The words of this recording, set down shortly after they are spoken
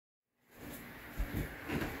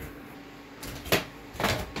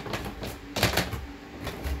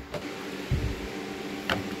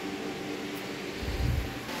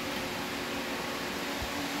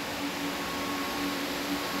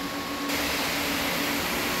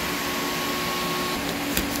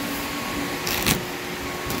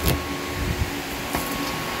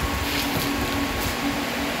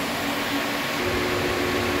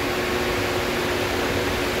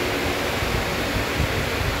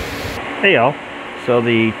Hey y'all, so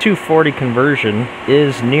the 240 conversion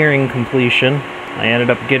is nearing completion. I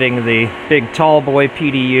ended up getting the big tall boy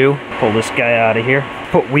PDU. Pull this guy out of here.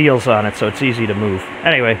 Put wheels on it so it's easy to move.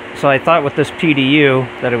 Anyway, so I thought with this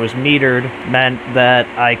PDU that it was metered meant that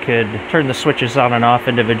I could turn the switches on and off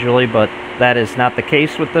individually, but that is not the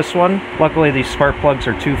case with this one. Luckily these spark plugs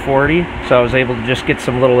are 240, so I was able to just get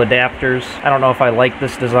some little adapters. I don't know if I like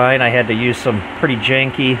this design. I had to use some pretty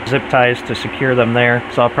janky zip ties to secure them there,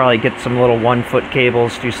 so I'll probably get some little 1-foot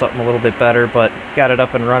cables, do something a little bit better, but got it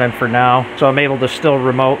up and running for now. So I'm able to still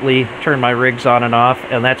remotely turn my rigs on and off,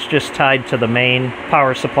 and that's just tied to the main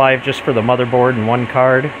power supply just for the motherboard and one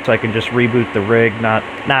card, so I can just reboot the rig,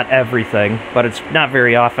 not everything, but it's not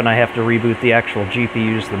very often I have to reboot the actual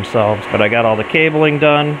GPUs themselves. But I got all the cabling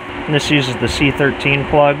done, and this uses the C13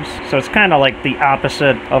 plugs, so it's kind of like the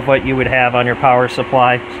opposite of what you would have on your power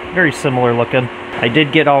supply. It's very similar looking. I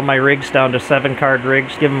did get all my rigs down to 7-card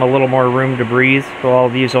rigs, give them a little more room to breathe. So all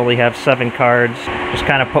of these only have 7 cards. Just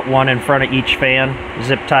kind of put one in front of each fan,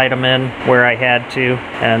 zip tied them in where I had to,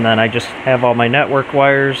 and then I just have all my network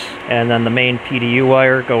wires and then the main PDU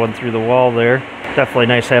wire going through the wall there. Definitely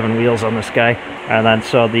nice having wheels on this guy. And then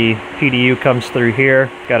so the PDU comes through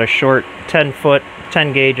here, got a short 10-foot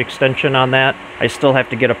 10-gauge extension on that. I still have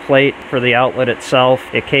to get a plate for the outlet itself.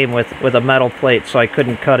 It came with a metal plate, so I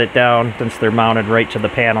couldn't cut it down since they're mounted right to the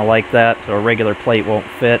panel like that, so a regular plate won't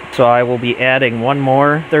fit. So I will be adding one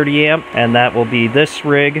more 30 amp, and that will be this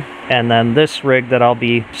rig, and then this rig that I'll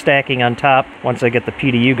be stacking on top once I get the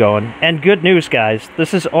PDU going. And good news, guys,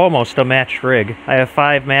 this is almost a matched rig. I have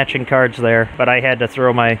 5 matching cards there, but I had to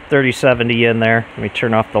throw my 3070 in there. Let me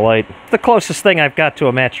turn off the light. It's the closest thing I've got to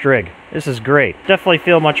a matched rig. This is great. Definitely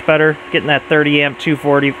feel much better getting that 30 amp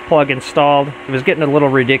 240 plug installed. It was getting a little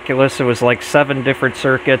ridiculous. It was like 7 different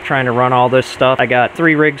circuits trying to run all this stuff. I got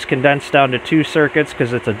 3 rigs condensed down to 2 circuits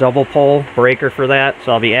because it's a double pole breaker for that.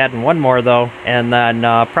 So I'll be adding one more though, and then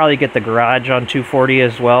probably get the garage on 240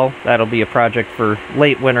 as well. That'll be a project for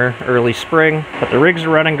late winter, early spring. But the rigs are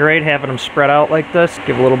running great, having them spread out like this.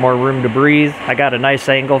 Give a little more room to breathe. I got a nice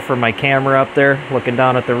angle for my camera up there, looking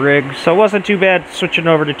down at the rig. So it wasn't too bad switching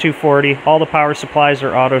over to 240. All the power supplies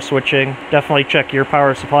are auto switching. Definitely check your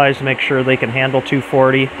power supplies to make sure they can handle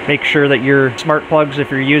 240. Make sure that your smart plugs, if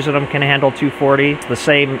you're using them, can handle 240. It's the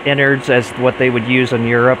same innards as what they would use in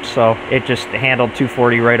Europe, so it just handled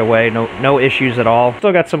 240 right away. No issues at all.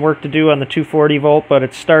 Still got some work to do on the 240 volt, but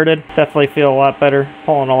it started. Definitely feel a lot better.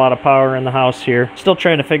 Pulling a lot of power in the house here. Still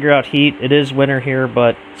trying to figure out heat. It is winter here,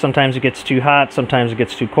 but sometimes it gets too hot, sometimes it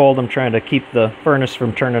gets too cold. I'm trying to keep the furnace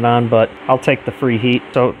from turning on, but I'll take the free heat.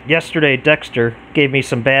 So yesterday, Dexter gave me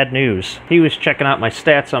some bad news. He was checking out my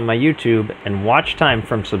stats on my YouTube, and watch time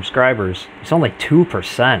from subscribers is only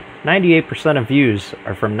 2%. 98% of views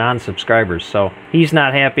are from non-subscribers, so he's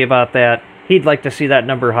not happy about that. He'd like to see that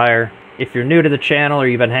number higher. If you're new to the channel or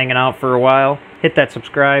you've been hanging out for a while, hit that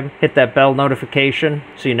subscribe, hit that bell notification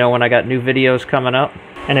so you know when I got new videos coming up.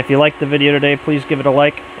 And if you liked the video today, please give it a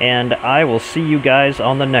like, and I will see you guys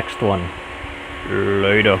on the next one.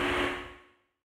 Later.